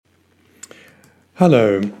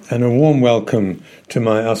Hello, and a warm welcome to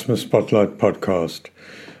my Asthma Spotlight podcast.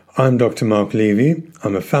 I'm Dr. Mark Levy.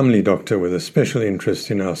 I'm a family doctor with a special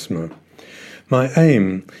interest in asthma. My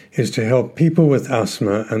aim is to help people with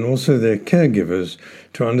asthma and also their caregivers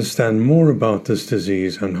to understand more about this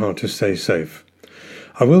disease and how to stay safe.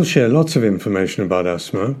 I will share lots of information about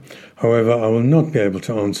asthma. However, I will not be able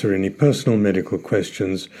to answer any personal medical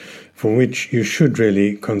questions for which you should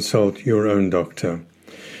really consult your own doctor.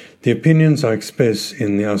 The opinions I express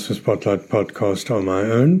in the Asthma Spotlight podcast are my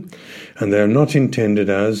own, and they are not intended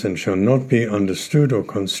as and shall not be understood or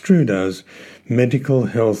construed as medical,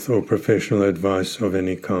 health, or professional advice of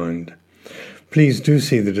any kind. Please do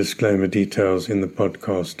see the disclaimer details in the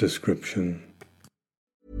podcast description.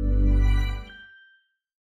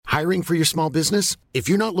 Hiring for your small business? If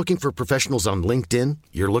you're not looking for professionals on LinkedIn,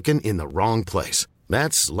 you're looking in the wrong place.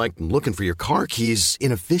 That's like looking for your car keys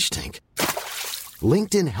in a fish tank.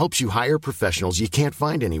 LinkedIn helps you hire professionals you can't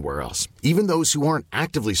find anywhere else, even those who aren't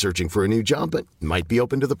actively searching for a new job but might be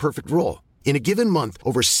open to the perfect role. In a given month,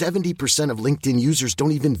 over 70% of LinkedIn users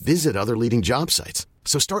don't even visit other leading job sites.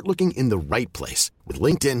 So start looking in the right place. With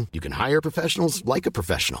LinkedIn, you can hire professionals like a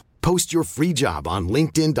professional. Post your free job on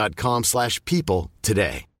linkedin.com/people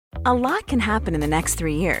today. A lot can happen in the next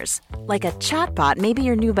 3 years. Like a chatbot may be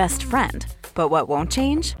your new best friend. But what won't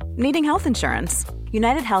change? Needing health insurance.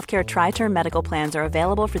 United Healthcare Tri-Term Medical Plans are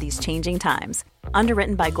available for these changing times.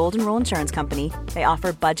 Underwritten by Golden Rule Insurance Company, they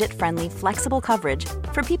offer budget-friendly, flexible coverage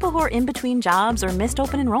for people who are in between jobs or missed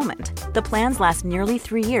open enrollment. The plans last nearly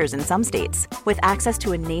 3 years in some states, with access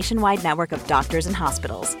to a nationwide network of doctors and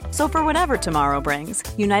hospitals. So for whatever tomorrow brings,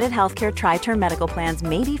 United Healthcare Tri-Term Medical Plans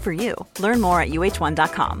may be for you. Learn more at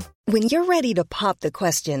uh1.com. When you're ready to pop the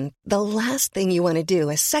question, the last thing you want to do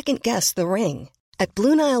is second-guess the ring. At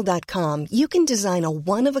BlueNile.com, you can design a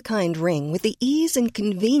one-of-a-kind ring with the ease and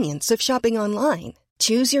convenience of shopping online.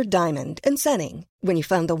 Choose your diamond and setting. When you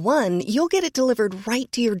find the one, you'll get it delivered right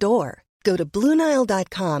to your door. Go to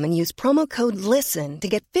BlueNile.com and use promo code LISTEN to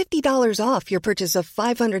get $50 off your purchase of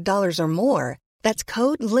 $500 or more. That's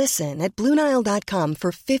code LISTEN at BlueNile.com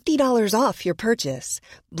for $50 off your purchase.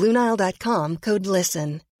 BlueNile.com, code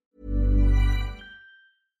LISTEN.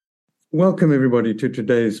 Welcome, everybody, to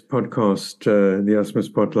today's podcast, the Asthma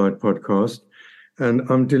Spotlight podcast. And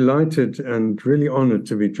I'm delighted and really honored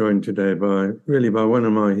to be joined today by one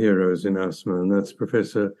of my heroes in asthma, and that's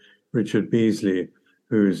Professor Richard Beasley,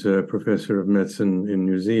 who's a professor of medicine in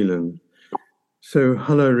New Zealand. So,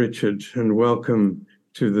 hello, Richard, and welcome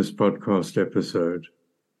to this podcast episode.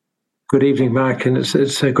 Good evening, Mark, and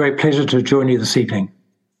it's a great pleasure to join you this evening.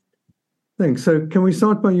 Thanks. So can we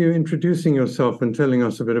start by you introducing yourself and telling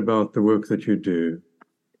us a bit about the work that you do?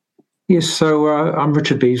 Yes, so I'm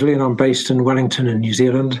Richard Beasley, and I'm based in Wellington in New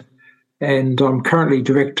Zealand, and I'm currently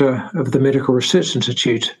director of the Medical Research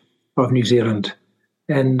Institute of New Zealand.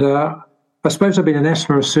 And I suppose I've been an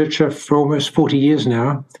asthma researcher for almost 40 years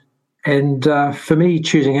now, and for me,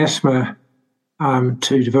 choosing asthma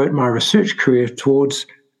to devote my research career towards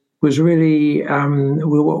was really,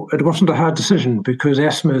 it wasn't a hard decision because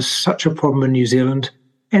asthma is such a problem in New Zealand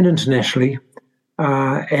and internationally.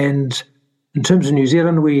 And in terms of New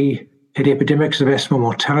Zealand, we had epidemics of asthma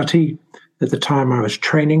mortality at the time I was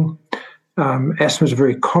training. Asthma is a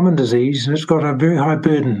very common disease and it's got a very high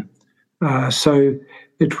burden. So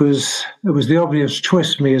it was the obvious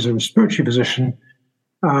choice for me as a respiratory physician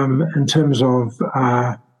in terms of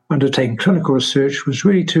undertaking clinical research was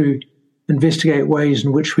really to investigate ways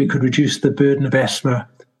in which we could reduce the burden of asthma,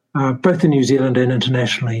 both in New Zealand and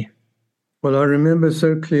internationally. Well, I remember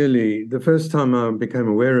so clearly the first time I became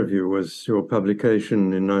aware of you was your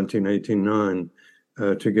publication in 1989,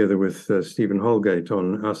 together with Stephen Holgate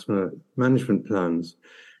on asthma management plans,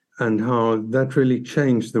 and how that really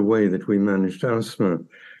changed the way that we managed asthma.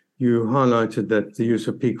 You highlighted that the use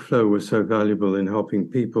of peak flow was so valuable in helping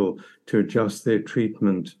people to adjust their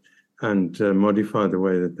treatment and modify the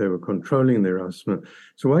way that they were controlling their asthma.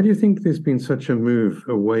 So why do you think there's been such a move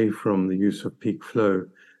away from the use of peak flow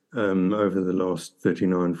over the last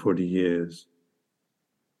 39, 40 years?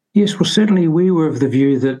 Yes, well, certainly we were of the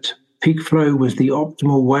view that peak flow was the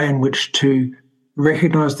optimal way in which to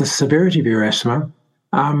recognize the severity of your asthma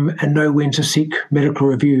and know when to seek medical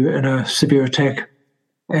review in a severe attack.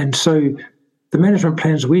 And so the management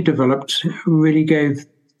plans we developed really gave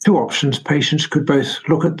two options. Patients could both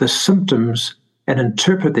look at the symptoms and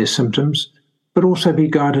interpret their symptoms, but also be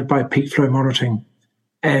guided by peak flow monitoring.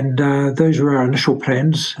 And those were our initial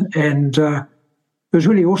plans. And it was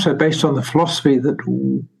really also based on the philosophy that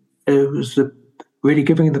it was really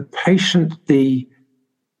giving the patient the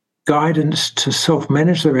guidance to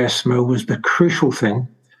self-manage their asthma was the crucial thing.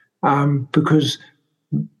 because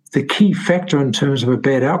the key factor in terms of a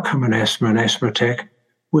bad outcome in asthma and asthma attack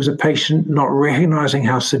was a patient not recognizing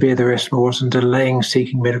how severe their asthma was and delaying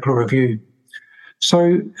seeking medical review.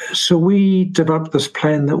 So we developed this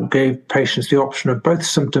plan that gave patients the option of both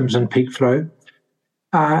symptoms and peak flow,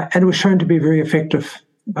 and it was shown to be very effective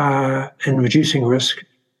in reducing risk.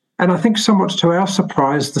 And I think somewhat to our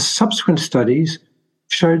surprise, the subsequent studies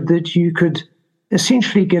showed that you could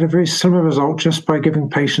essentially get a very similar result just by giving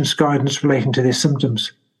patients guidance relating to their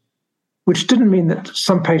symptoms, which didn't mean that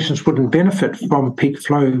some patients wouldn't benefit from peak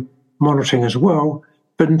flow monitoring as well.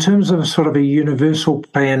 But in terms of sort of a universal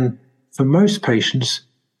plan for most patients,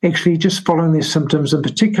 actually just following their symptoms, in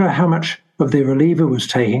particular how much of their reliever was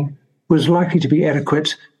taking, was likely to be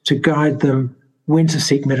adequate to guide them when to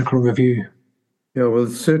seek medical review. Yeah, well,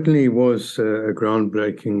 it certainly was a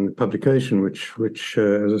groundbreaking publication, which,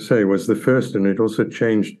 as I say, was the first, and it also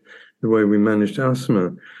changed the way we managed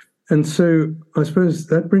asthma. And so I suppose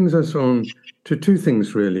that brings us on to two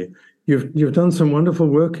things, really. You've done some wonderful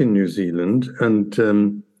work in New Zealand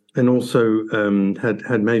and also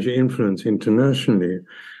had major influence internationally.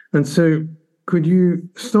 And so could you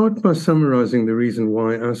start by summarizing the reason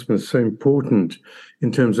why asthma is so important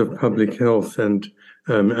in terms of public health and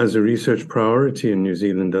as a research priority in New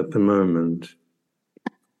Zealand at the moment?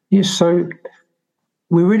 Yes, so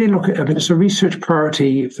we really look at, it's a research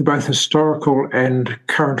priority for both historical and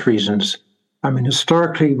current reasons.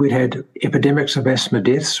 Historically, we'd had epidemics of asthma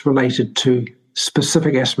deaths related to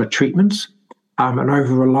specific asthma treatments, an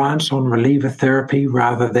over-reliance on reliever therapy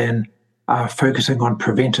rather than focusing on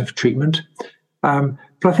preventive treatment. But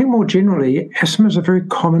I think more generally, asthma is a very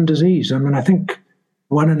common disease. I think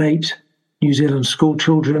 1 in 8 New Zealand school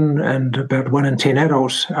children and about 1 in 10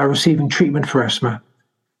 adults are receiving treatment for asthma.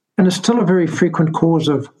 And it's still a very frequent cause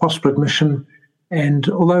of hospital admission. And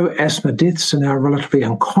although asthma deaths are now relatively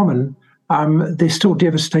uncommon, they're still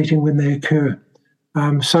devastating when they occur.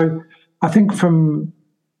 So I think from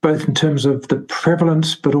both in terms of the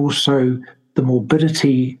prevalence, but also the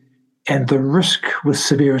morbidity and the risk with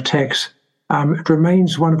severe attacks, it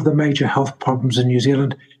remains one of the major health problems in New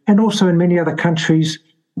Zealand and also in many other countries,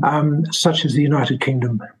 such as the United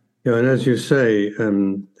Kingdom. Yeah, and as you say,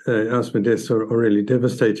 asthma deaths are really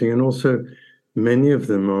devastating, and also many of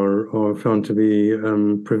them are found to be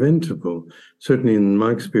preventable, certainly in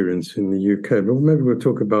my experience in the UK. But maybe we'll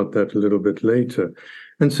talk about that a little bit later.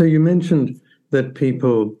 And so you mentioned that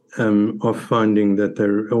people are finding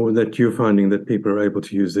that you're finding that people are able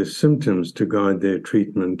to use their symptoms to guide their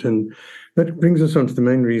treatment. And that brings us on to the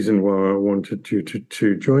main reason why I wanted you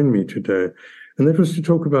to join me today. And that was to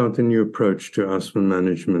talk about the new approach to asthma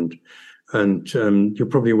management. And you're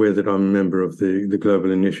probably aware that I'm a member of the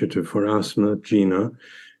Global Initiative for Asthma, GINA,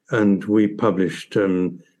 and we published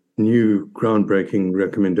new groundbreaking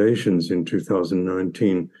recommendations in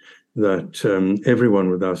 2019 that everyone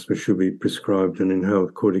with asthma should be prescribed an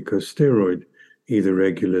inhaled corticosteroid, either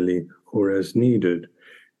regularly or as needed.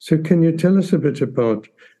 So can you tell us a bit about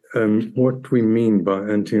what we mean by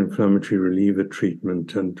anti-inflammatory reliever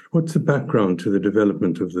treatment and what's the background to the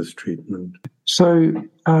development of this treatment? So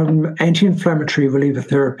anti-inflammatory reliever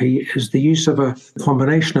therapy is the use of a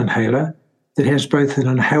combination inhaler that has both an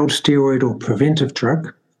inhaled steroid or preventive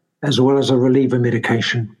drug as well as a reliever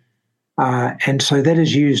medication. And so that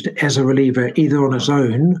is used as a reliever either on its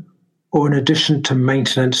own or in addition to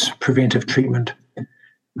maintenance preventive treatment.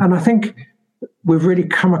 And I think we've really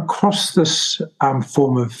come across this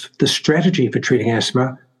form of the strategy for treating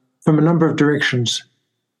asthma from a number of directions.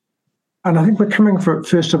 And I think we're coming from it,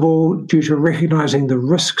 first of all, due to recognizing the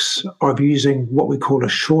risks of using what we call a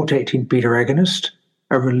short-acting beta agonist,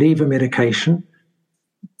 a reliever medication,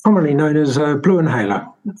 commonly known as a blue inhaler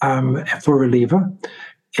for reliever.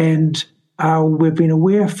 And we've been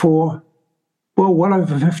aware for, well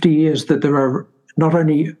over 50 years that there are not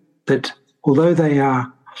only that, although they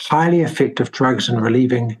are highly effective drugs in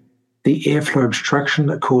relieving the airflow obstruction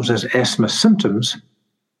that causes asthma symptoms,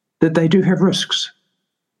 that they do have risks.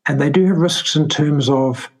 And they do have risks in terms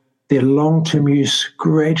of their long-term use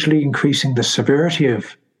gradually increasing the severity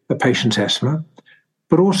of the patient's asthma,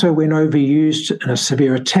 but also when overused in a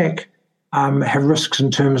severe attack, have risks in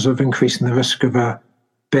terms of increasing the risk of a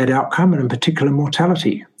bad outcome and in particular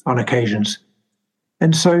mortality on occasions.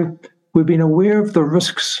 And so we've been aware of the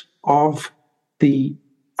risks of the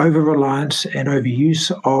over-reliance and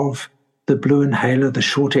overuse of the blue inhaler, the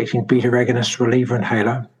short-acting beta agonist reliever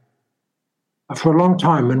inhaler, for a long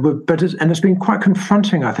time. And it's been quite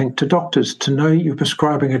confronting, I think, to doctors to know you're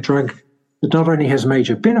prescribing a drug that not only has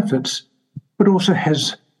major benefits, but also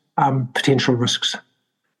has potential risks.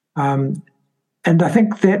 And I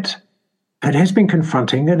think that it has been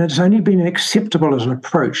confronting, and it's only been acceptable as an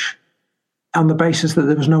approach on the basis that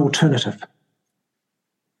there was no alternative.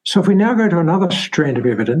 So if we now go to another strand of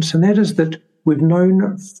evidence, and that is that we've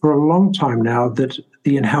known for a long time now that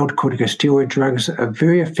the inhaled corticosteroid drugs are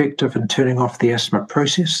very effective in turning off the asthma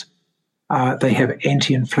process. They have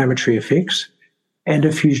anti-inflammatory effects, and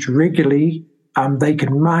if used regularly, they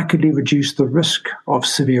can markedly reduce the risk of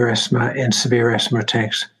severe asthma and severe asthma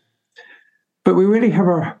attacks. But we really have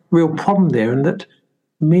a real problem there in that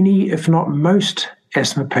many, if not most,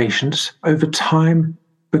 asthma patients over time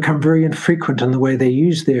become very infrequent in the way they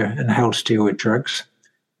use their inhaled steroid drugs.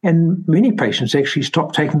 And many patients actually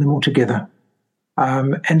stop taking them altogether.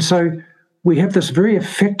 And so we have this very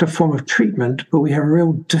effective form of treatment, but we have a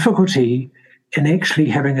real difficulty in actually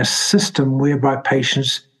having a system whereby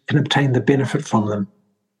patients can obtain the benefit from them.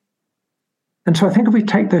 And so I think if we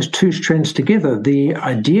take those two strands together, the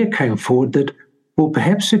idea came forward that, well,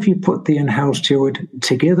 perhaps if you put the inhaled steroid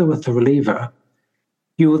together with the reliever,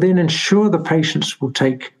 you will then ensure the patients will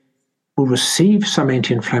receive some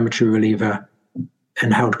anti-inflammatory reliever,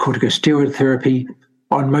 inhaled corticosteroid therapy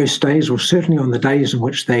on most days, or certainly on the days in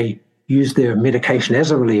which they use their medication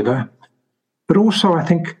as a reliever. But also I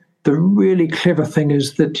think the really clever thing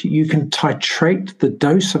is that you can titrate the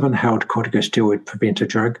dose of inhaled corticosteroid preventer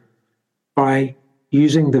drug by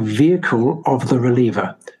using the vehicle of the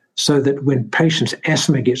reliever, so that when patients'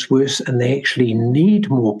 asthma gets worse and they actually need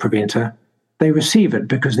more preventer, they receive it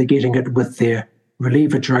because they're getting it with their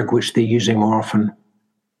reliever drug, which they're using more often.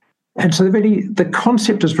 And so really the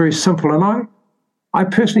concept is very simple, and I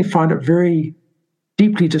personally find it very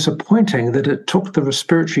deeply disappointing that it took the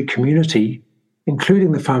respiratory community,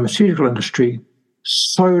 including the pharmaceutical industry,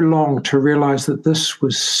 so long to realize that this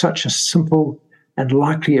was such a simple and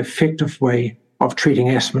likely effective way of treating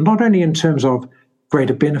asthma, not only in terms of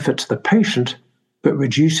greater benefit to the patient, but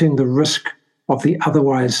reducing the risk of the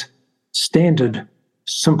otherwise standard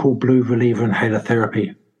simple blue reliever inhaler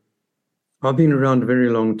therapy. I've been around a very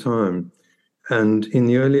long time, and in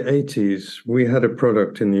the early 80s, we had a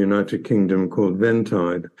product in the United Kingdom called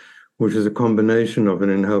Ventide, which is a combination of an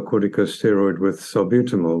inhaled corticosteroid with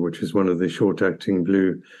salbutamol, which is one of the short-acting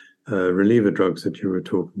blue reliever drugs that you were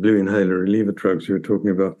blue inhaler reliever drugs you were talking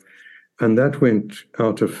about. And that went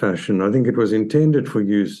out of fashion. I think it was intended for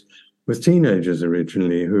use with teenagers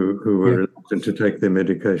originally who were reluctant to take their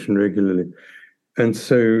medication regularly. And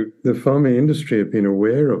so the pharma industry have been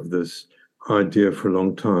aware of this idea for a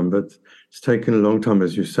long time, but it's taken a long time,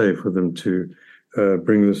 as you say, for them to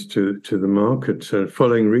bring this to the market,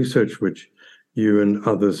 following research which you and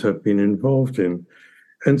others have been involved in.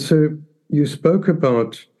 And so you spoke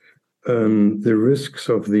about the risks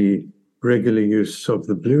of the regular use of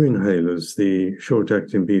the blue inhalers, the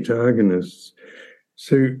short-acting beta agonists.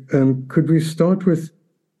 So could we start with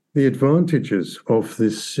the advantages of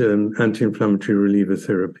this anti-inflammatory reliever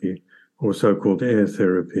therapy, or so-called air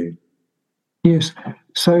therapy? Yes.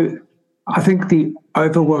 So I think the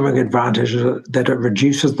overwhelming advantage is that it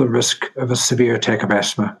reduces the risk of a severe attack of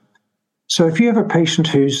asthma. So if you have a patient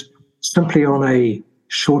who's simply on a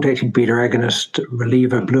short-acting beta agonist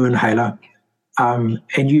reliever blue inhaler,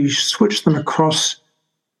 and you switch them across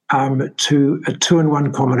to a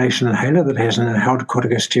 2-in-1 combination inhaler that has an inhaled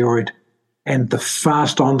corticosteroid and the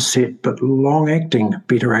fast onset but long-acting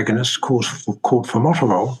beta agonist called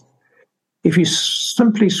formoterol, if you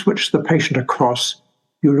simply switch the patient across,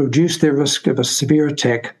 you'll reduce their risk of a severe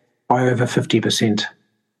attack by over 50%.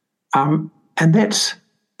 And that's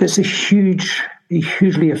a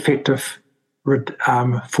hugely effective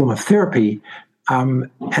form of therapy and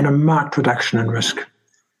a marked reduction in risk.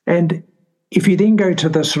 And if you then go to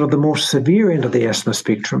the more severe end of the asthma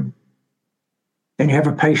spectrum, and you have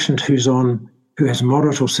a patient who has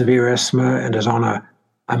moderate or severe asthma and is on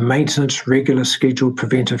a maintenance, regular scheduled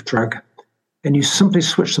preventive drug, and you simply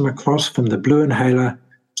switch them across from the blue inhaler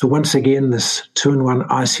to, once again, this 2-in-1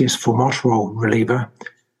 ICS formoterol reliever,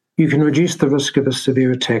 you can reduce the risk of a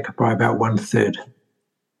severe attack by about 1/3.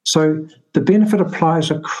 So the benefit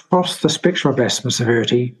applies across the spectrum of asthma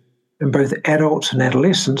severity in both adults and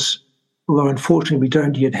adolescents, although unfortunately we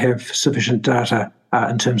don't yet have sufficient data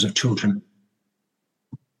in terms of children.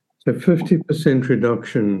 So 50%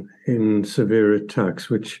 reduction in severe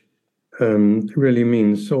attacks, which really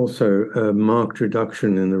means also a marked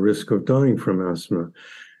reduction in the risk of dying from asthma.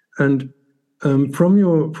 And from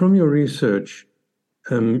your research,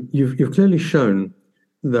 you've clearly shown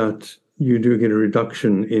that you do get a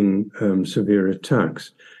reduction in severe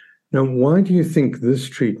attacks. Now, why do you think this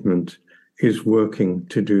treatment is working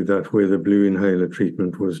to do that where the blue inhaler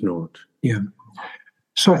treatment was not? Yeah.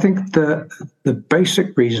 So I think the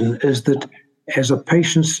basic reason is that as a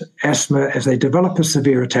patient's asthma, as they develop a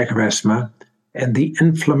severe attack of asthma, and the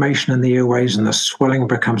inflammation in the airways and the swelling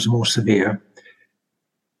becomes more severe,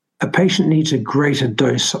 a patient needs a greater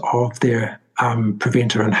dose of their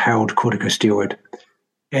preventer inhaled corticosteroid.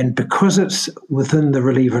 And because it's within the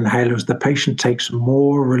reliever inhalers, the patient takes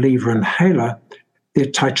more reliever inhaler, they're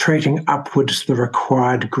titrating upwards the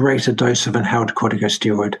required greater dose of inhaled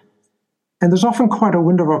corticosteroid. And there's often quite a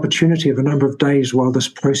window of opportunity of a number of days while this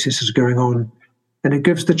process is going on. And it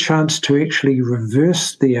gives the chance to actually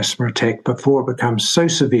reverse the asthma attack before it becomes so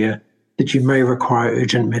severe that you may require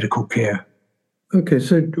urgent medical care. Okay,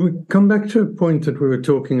 so we come back to a point that we were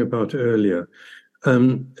talking about earlier.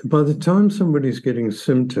 By the time somebody's getting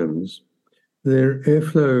symptoms, their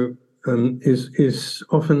airflow is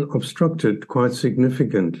often obstructed quite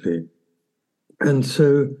significantly. And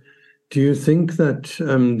so do you think that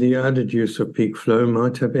the added use of peak flow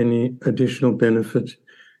might have any additional benefit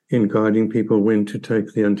in guiding people when to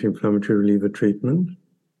take the anti-inflammatory reliever treatment?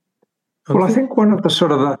 Well, I think one of the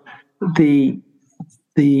sort of the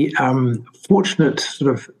fortunate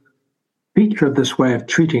sort of feature of this way of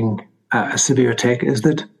treating a severe attack is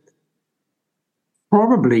that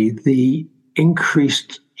probably the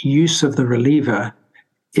increased use of the reliever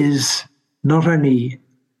is not only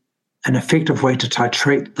an effective way to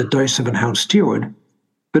titrate the dose of inhaled steroid,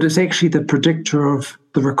 but it's actually the predictor of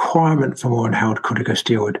the requirement for more inhaled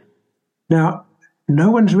corticosteroid. Now,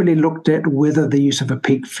 no one's really looked at whether the use of a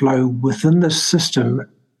peak flow within the system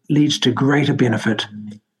leads to greater benefit,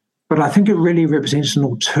 but I think it really represents an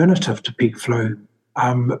alternative to peak flow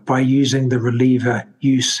by using the reliever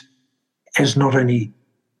use as not only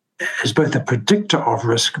as both a predictor of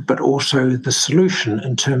risk, but also the solution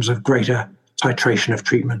in terms of greater titration of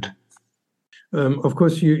treatment. Of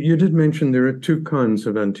course, you did mention there are two kinds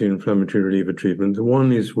of anti-inflammatory reliever treatment.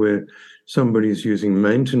 One is where somebody's using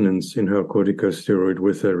maintenance inhaled corticosteroid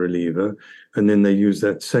with a reliever, and then they use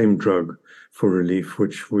that same drug for relief,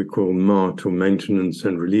 which we call MART, or maintenance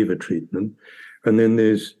and reliever treatment. And then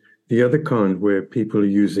there's the other kind where people are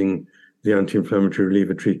using the anti-inflammatory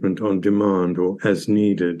reliever treatment on demand or as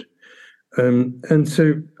needed. And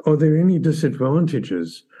so are there any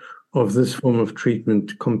disadvantages of this form of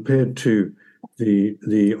treatment compared to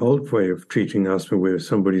the old way of treating asthma where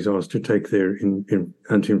somebody's asked to take their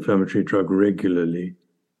anti-inflammatory drug regularly?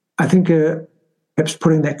 I think perhaps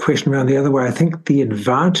putting that question around the other way, I think the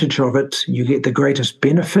advantage of it, you get the greatest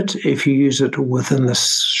benefit if you use it within the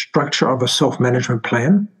structure of a self-management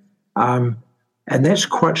plan. And that's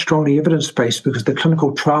quite strongly evidence-based because the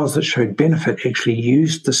clinical trials that showed benefit actually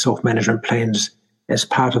used the self-management plans as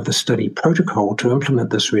part of the study protocol to implement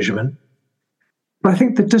this regimen. But I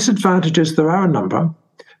think the disadvantages, there are a number.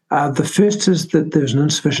 The first is that there's an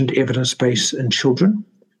insufficient evidence base in children,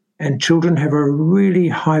 and children have a really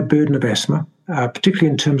high burden of asthma,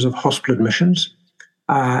 particularly in terms of hospital admissions.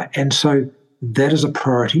 And so that is a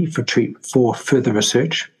priority for further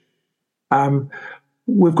research.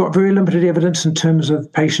 We've got very limited evidence in terms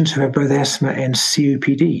of patients who have both asthma and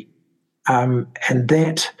COPD. And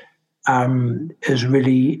that is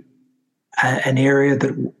really an area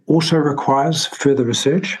that also requires further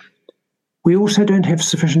research. We also don't have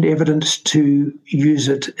sufficient evidence to use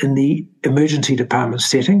it in the emergency department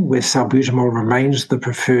setting where salbutamol remains the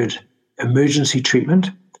preferred emergency treatment,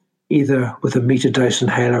 either with a meter-dose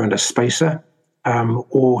inhaler and a spacer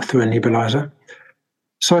or through a nebulizer.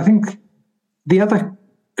 So I think the other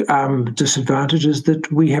disadvantage is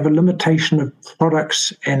that we have a limitation of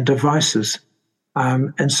products and devices.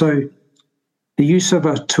 And so the use of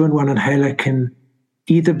a 2-in-1 inhaler can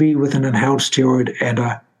either be with an inhaled steroid and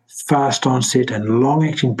a fast onset and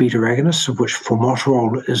long-acting beta agonist, of which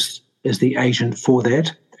formoterol is the agent for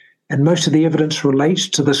that. And most of the evidence relates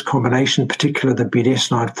to this combination, particularly the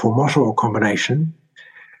budesonide formoterol combination.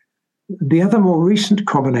 The other more recent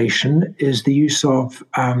combination is the use of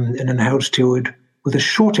an inhaled steroid with a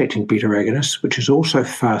short-acting beta agonist, which is also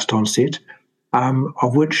fast onset,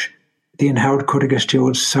 of which the inhaled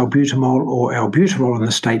corticosteroids salbutamol or albuterol in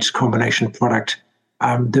the States combination product,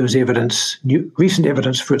 there was recent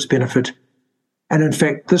evidence for its benefit. And in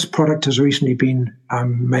fact, this product has recently been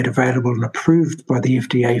made available and approved by the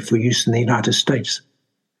FDA for use in the United States.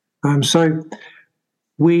 So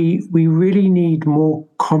we really need more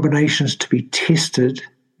combinations to be tested,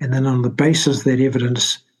 and then on the basis of that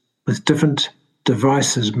evidence with different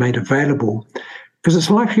devices made available, because it's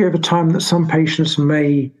likely over time that some patients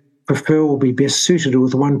may prefer or be best suited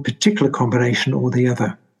with one particular combination or the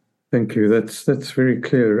other. Thank you. That's very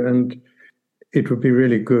clear. And it would be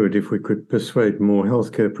really good if we could persuade more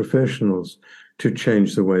healthcare professionals to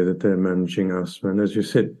change the way that they're managing asthma. And as you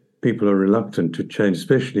said, people are reluctant to change,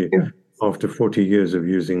 especially after 40 years of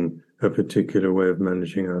using a particular way of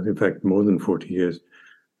managing asthma, in fact, more than 40 years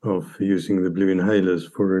of using the blue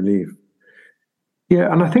inhalers for relief.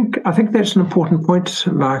 Yeah, and I think that's an important point,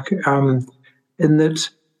 Mark, in that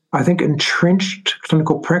I think entrenched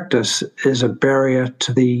clinical practice is a barrier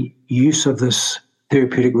to the use of this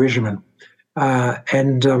therapeutic regimen.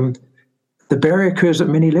 And the barrier occurs at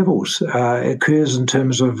many levels. It occurs in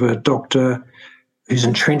terms of a doctor who's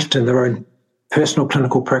entrenched in their own personal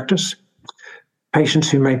clinical practice, patients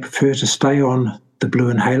who may prefer to stay on the blue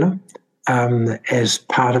inhaler as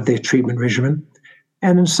part of their treatment regimen.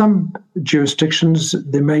 And in some jurisdictions,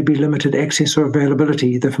 there may be limited access or availability,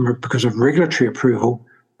 either because of regulatory approval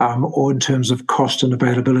or in terms of cost and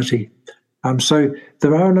availability. So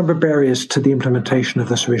there are a number of barriers to the implementation of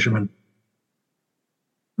this regimen.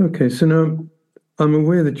 Okay, so now I'm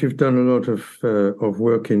aware that you've done a lot of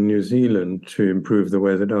work in New Zealand to improve the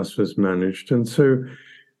way that asthma is managed. And so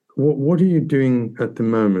what are you doing at the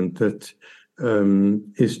moment that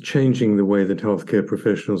is changing the way that healthcare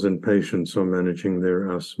professionals and patients are managing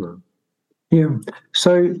their asthma? Yeah,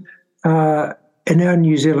 so in our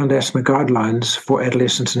New Zealand asthma guidelines for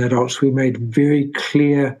adolescents and adults, we made very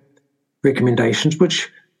clear recommendations,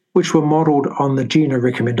 which were modelled on the GINA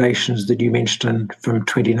recommendations that you mentioned from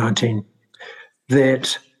 2019,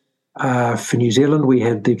 that for New Zealand, we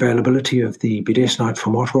had the availability of the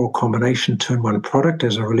budesonide-formoterol combination 2-in-1 product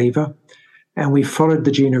as a reliever, and we followed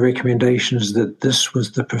the GINA recommendations that this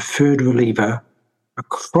was the preferred reliever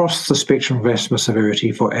across the spectrum of asthma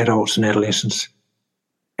severity for adults and adolescents.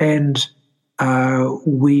 And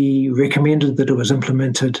we recommended that it was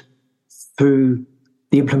implemented through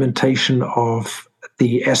the implementation of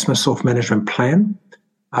the asthma self-management plan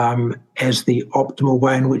as the optimal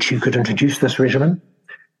way in which you could introduce this regimen.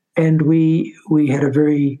 And we had a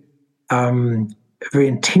very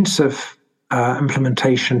intensive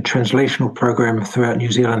implementation translational program throughout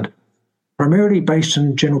New Zealand, primarily based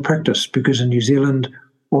in general practice, because in New Zealand,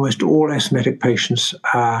 almost all asthmatic patients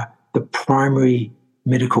are the primary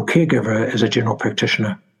medical caregiver as a general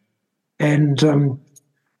practitioner. And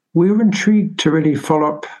we were intrigued to really follow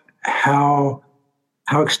up how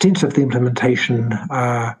extensive the implementation,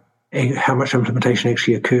 how much implementation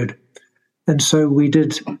actually occurred. And so we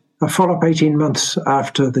did a follow-up 18 months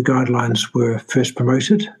after the guidelines were first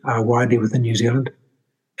promoted widely within New Zealand.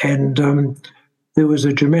 And there was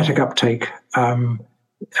a dramatic uptake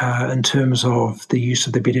in terms of the use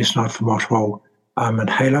of the budesonide-formoterol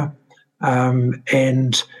inhaler.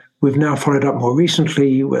 And we've now followed up more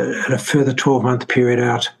recently at a further 12-month period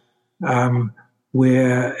out,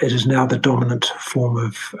 where it is now the dominant form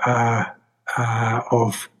of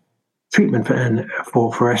treatment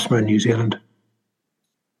for asthma in New Zealand.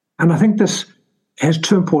 And I think this has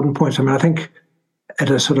two important points. I mean, I think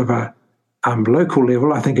at a sort of a local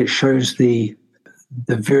level, I think it shows the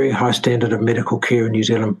very high standard of medical care in New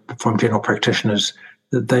Zealand from general practitioners,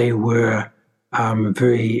 that they were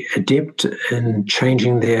very adept in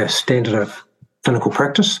changing their standard of clinical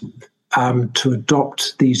practice to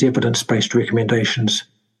adopt these evidence-based recommendations.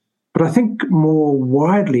 But I think more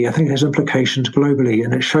widely, I think it has implications globally,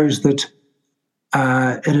 and it shows that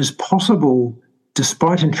it is possible,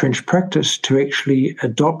 despite entrenched practice, to actually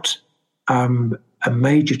adopt a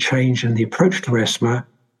major change in the approach to asthma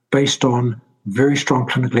based on very strong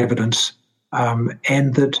clinical evidence,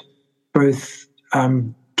 and that both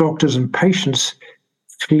doctors and patients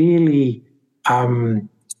clearly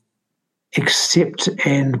accept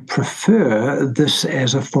and prefer this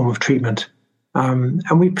as a form of treatment. And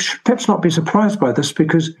we should perhaps not be surprised by this,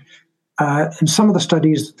 because in some of the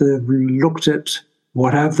studies that looked at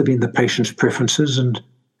what have been the patient's preferences, and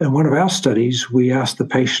in one of our studies, we asked the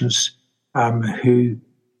patients who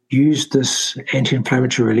used this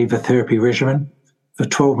anti-inflammatory reliever therapy regimen for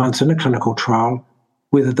 12 months in a clinical trial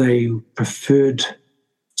whether they preferred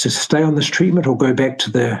to stay on this treatment or go back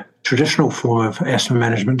to the traditional form of asthma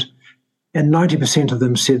management. And 90% of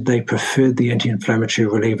them said they preferred the anti-inflammatory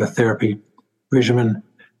reliever therapy regimen.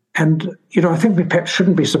 And, I think we perhaps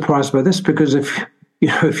shouldn't be surprised by this, because if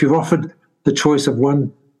you're offered the choice of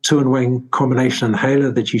one 2-in-1 combination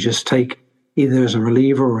inhaler that you just take either as a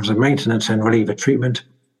reliever or as a maintenance and reliever treatment,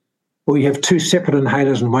 or you have two separate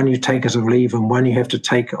inhalers and one you take as a reliever and one you have to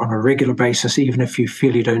take on a regular basis, even if you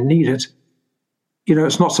feel you don't need it,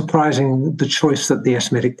 it's not surprising the choice that the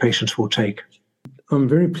asthmatic patients will take. I'm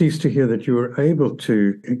very pleased to hear that you were able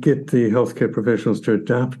to get the healthcare professionals to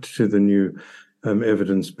adapt to the new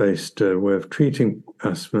evidence-based way of treating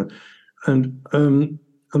asthma. And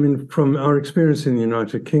from our experience in the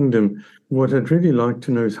United Kingdom, what I'd really like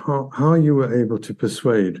to know is how you were able to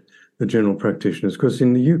persuade the general practitioners. Because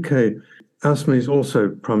in the UK, asthma is also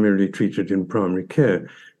primarily treated in primary care,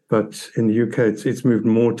 but in the UK, it's moved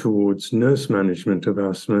more towards nurse management of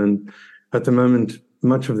asthma. And at the moment,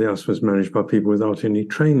 much of the asthma is managed by people without any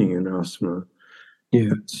training in asthma.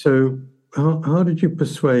 Yeah. So how did you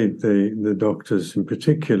persuade the doctors in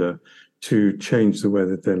particular to change the way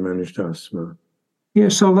that they managed asthma?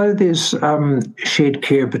 Yes, although there's shared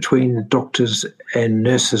care between doctors and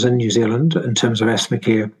nurses in New Zealand in terms of asthma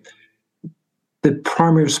care, the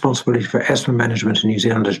primary responsibility for asthma management in New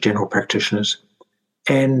Zealand is general practitioners.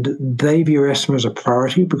 And they view asthma as a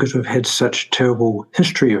priority because we've had such terrible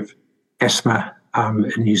history of asthma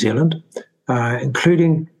in New Zealand,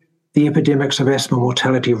 including the epidemics of asthma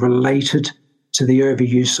mortality related to the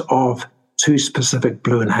overuse of two specific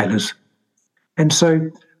blue inhalers. And so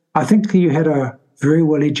I think that you had a very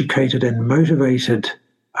well-educated and motivated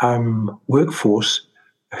workforce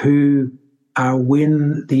who,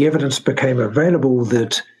 when the evidence became available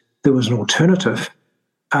that there was an alternative,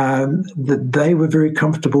 that they were very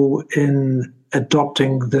comfortable in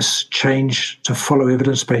adopting this change to follow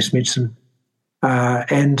evidence-based medicine.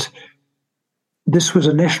 And this was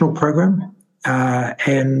a national program,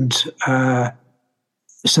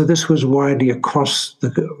 so this was widely across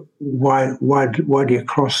widely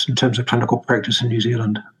across in terms of clinical practice in New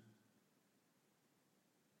Zealand.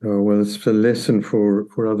 Oh, well, it's a lesson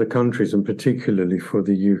for other countries and particularly for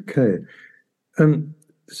the UK.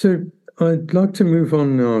 So I'd like to move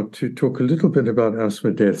on now to talk a little bit about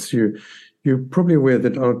asthma deaths. You're probably aware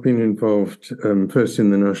that I've been involved first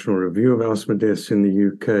in the National Review of Asthma Deaths in the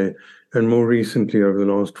UK, and more recently over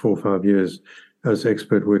the last 4 or 5 years as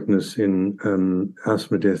expert witness in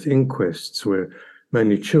asthma death inquests, where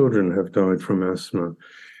mainly children have died from asthma.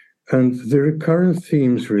 And the recurrent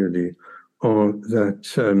themes really are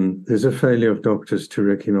that there's a failure of doctors to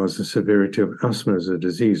recognize the severity of asthma as a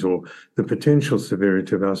disease, or the potential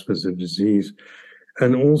severity of asthma as a disease,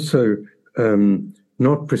 and also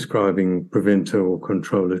not prescribing preventer or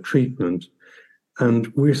controller treatment.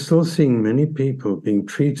 And we're still seeing many people being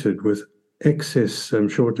treated with excess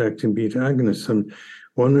short-acting beta agonists. And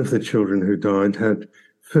one of the children who died had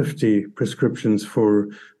 50 prescriptions for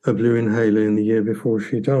a blue inhaler in the year before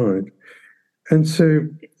she died. And so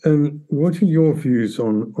what are your views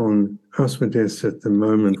on asthma deaths at the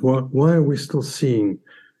moment? Why are we still seeing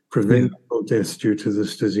preventable deaths due to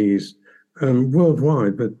this disease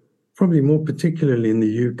worldwide, but probably more particularly in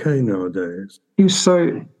the UK nowadays?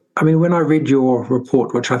 So, I mean, when I read your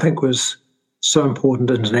report, which I think was so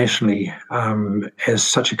important internationally as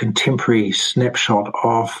such a contemporary snapshot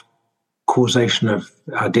of causation of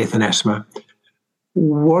death in asthma,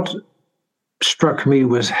 what struck me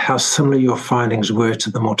was how similar your findings were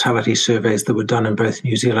to the mortality surveys that were done in both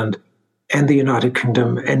New Zealand and the United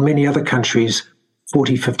Kingdom and many other countries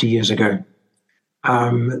 40, 50 years ago.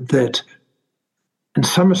 That in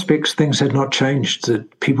some respects things had not changed,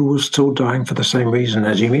 that people were still dying for the same reason,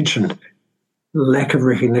 as you mentioned. Lack of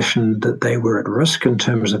recognition that they were at risk in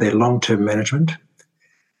terms of their long-term management,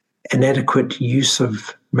 inadequate use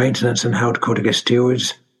of maintenance inhaled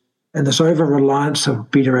corticosteroids, and this over-reliance of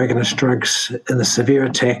beta-agonist drugs in the severe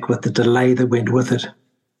attack with the delay that went with it.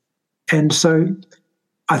 And so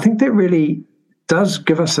I think that really does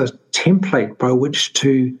give us a template by which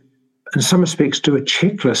to, in some respects, do a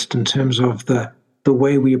checklist in terms of the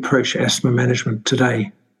way we approach asthma management today.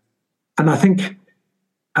 And I think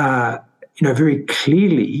very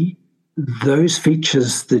clearly, those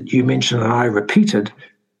features that you mentioned and I repeated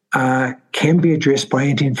can be addressed by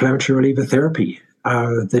anti-inflammatory reliever therapy.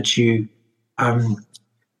 The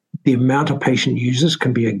amount of patient users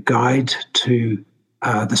can be a guide to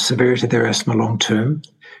the severity of their asthma long term.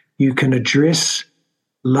 You can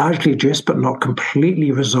largely address, but not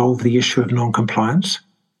completely resolve the issue of non-compliance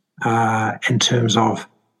in terms of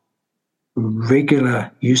regular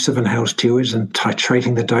use of inhaled steroids and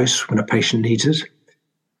titrating the dose when a patient needs it.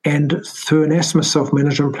 And through an asthma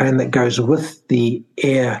self-management plan that goes with the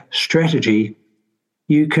AIR strategy,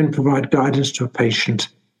 you can provide guidance to a patient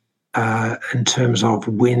in terms of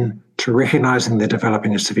when to recognizing they're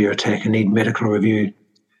developing a severe attack and need medical review.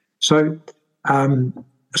 So I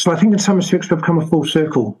think in some respects we've come a full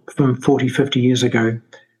circle from 40, 50 years ago,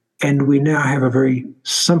 and we now have a very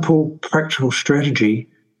simple, practical strategy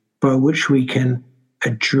by which we can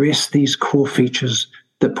address these core features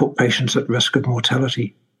that put patients at risk of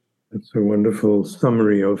mortality. That's a wonderful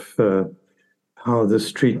summary of how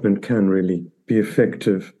this treatment can really be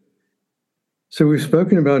effective. So we've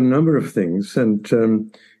spoken about a number of things, and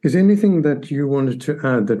is there anything that you wanted to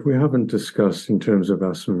add that we haven't discussed in terms of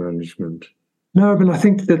asthma management? No, I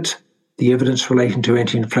think that the evidence relating to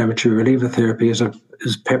anti-inflammatory reliever therapy is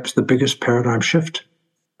perhaps the biggest paradigm shift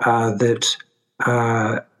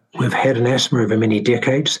that we've had in asthma over many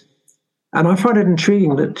decades. And I find it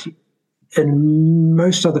intriguing that in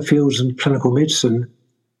most other fields in clinical medicine,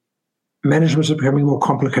 management is becoming more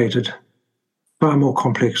complicated, far more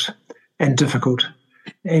complex and difficult.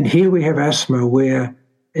 And here we have asthma where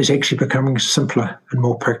it's actually becoming simpler and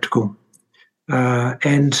more practical.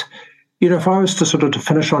 And if I was to to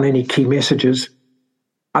finish on any key messages,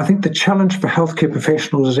 I think the challenge for healthcare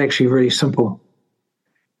professionals is actually really simple.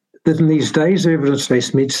 That in these days of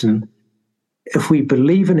evidence-based medicine, if we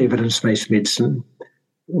believe in evidence-based medicine,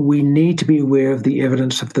 we need to be aware of the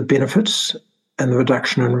evidence of the benefits and the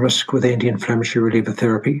reduction in risk with anti-inflammatory reliever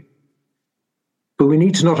therapy. But we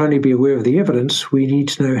need to not only be aware of the evidence, we need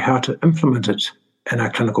to know how to implement it in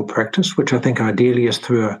our clinical practice, which I think ideally is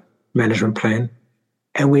through a management plan,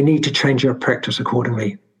 and we need to change our practice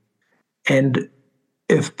accordingly. And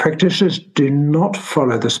if practitioners do not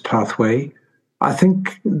follow this pathway, I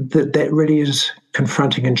think that really is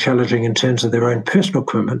confronting and challenging in terms of their own personal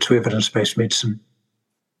commitment to evidence-based medicine.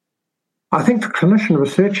 I think for clinician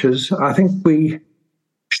researchers, I think we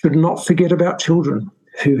should not forget about children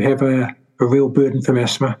who have a real burden from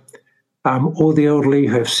asthma, or the elderly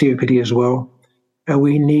who have COPD as well. And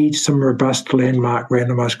we need some robust landmark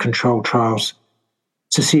randomized controlled trials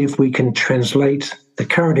to see if we can translate the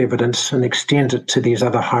current evidence and extend it to these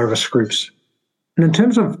other high-risk groups. And in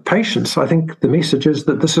terms of patients, I think the message is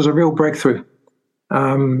that this is a real breakthrough.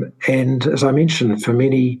 And as I mentioned, for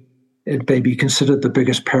many, it may be considered the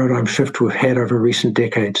biggest paradigm shift we've had over recent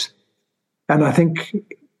decades. And I think,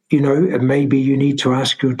 it may be you need to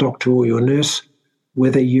ask your doctor or your nurse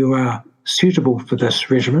whether you are suitable for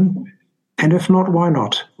this regimen. And if not, why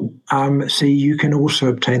not? So you can also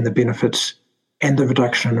obtain the benefits and the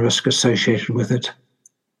reduction in risk associated with it.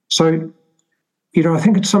 So, I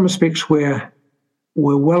think in some respects we're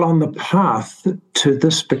well on the path to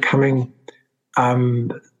this becoming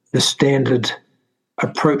the standard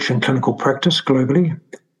approach in clinical practice globally,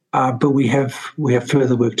 but we have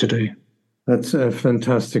further work to do. That's a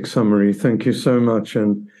fantastic summary. Thank you so much.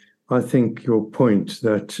 And I think your point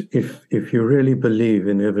that if you really believe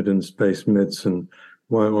in evidence-based medicine,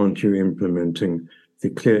 why aren't you implementing the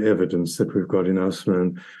clear evidence that we've got in asthma?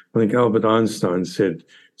 And I think Albert Einstein said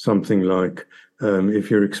something like, if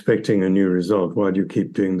you're expecting a new result, why do you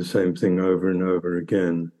keep doing the same thing over and over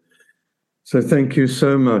again? So thank you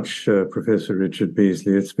so much, Professor Richard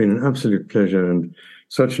Beasley. It's been an absolute pleasure and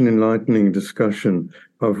such an enlightening discussion.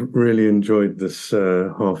 I've really enjoyed this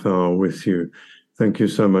half hour with you. Thank you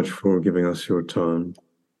so much for giving us your time.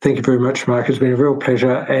 Thank you very much, Mark. It's been a real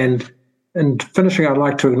pleasure. And in finishing, I'd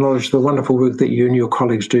like to acknowledge the wonderful work that you and your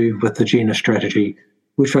colleagues do with the GENA strategy,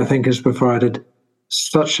 which I think has provided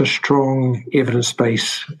such a strong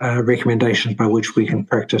evidence-based recommendations by which we can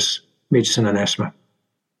practice medicine and asthma.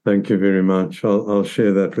 Thank you very much. I'll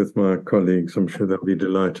share that with my colleagues. I'm sure they'll be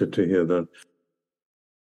delighted to hear that.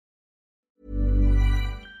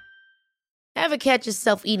 Ever catch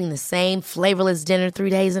yourself eating the same flavorless dinner 3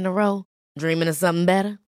 days in a row? Dreaming of something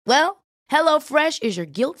better? Well, HelloFresh is your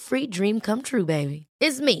guilt-free dream come true, baby.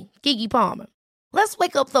 It's me, Keke Palmer. Let's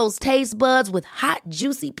wake up those taste buds with hot,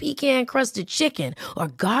 juicy pecan-crusted chicken or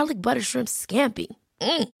garlic butter shrimp scampi.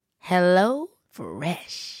 Hello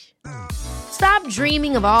Fresh. Stop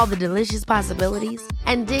dreaming of all the delicious possibilities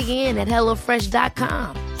and dig in at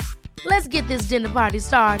HelloFresh.com. Let's get this dinner party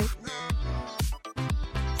started.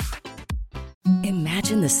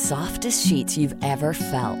 Imagine the softest sheets you've ever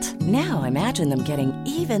felt. Now imagine them getting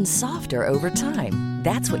even softer over time.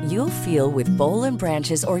 That's what you'll feel with Boll &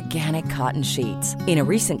 Branch's organic cotton sheets. In a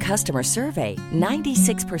recent customer survey,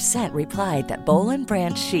 96% replied that Boll &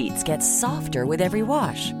 Branch sheets get softer with every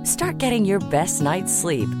wash. Start getting your best night's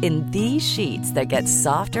sleep in these sheets that get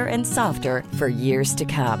softer and softer for years to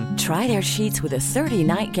come. Try their sheets with a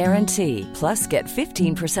 30-night guarantee. Plus, get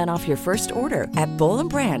 15% off your first order at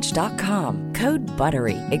bollandbranch.com. Code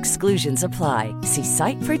BUTTERY. Exclusions apply. See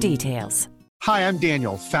site for details. Hi, I'm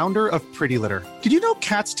Daniel, founder of Pretty Litter. Did you know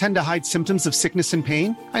cats tend to hide symptoms of sickness and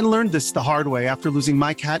pain? I learned this the hard way after losing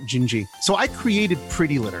my cat, Gingy. So I created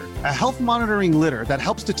Pretty Litter, a health monitoring litter that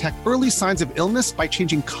helps detect early signs of illness by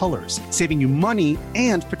changing colors, saving you money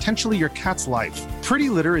and potentially your cat's life. Pretty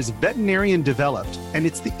Litter is veterinarian developed, and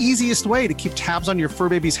it's the easiest way to keep tabs on your fur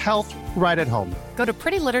baby's health right at home. Go to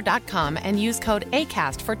prettylitter.com and use code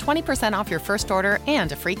ACAST for 20% off your first order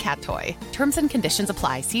and a free cat toy. Terms and conditions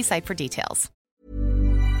apply. See site for details.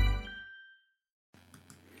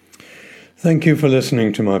 Thank you for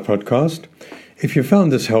listening to my podcast. If you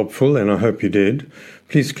found this helpful, and I hope you did,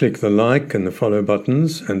 please click the like and the follow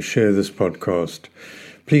buttons and share this podcast.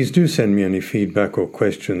 Please do send me any feedback or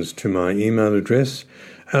questions to my email address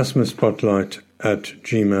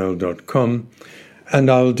asthmaspotlight@gmail.com, and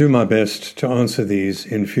I will do my best to answer these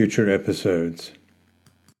in future episodes.